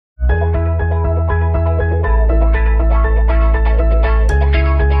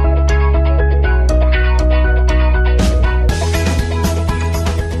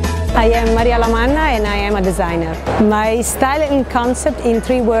am Maria Lamanna and I am a designer. My style and concept in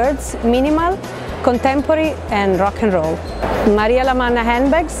 3 words: minimal, contemporary and rock and roll. Maria Lamanna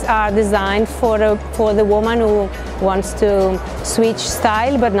handbags are designed for the woman who wants to switch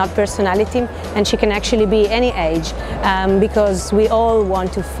style but not personality, and she can actually be any age because we all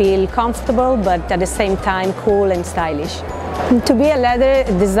want to feel comfortable but at the same time cool and stylish. To be a leather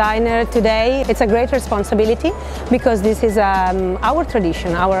designer today, it's a great responsibility because this is our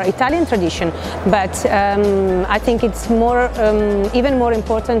tradition, our Italian tradition, but I think it's even more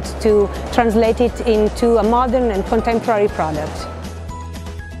important to translate it into a modern and contemporary product.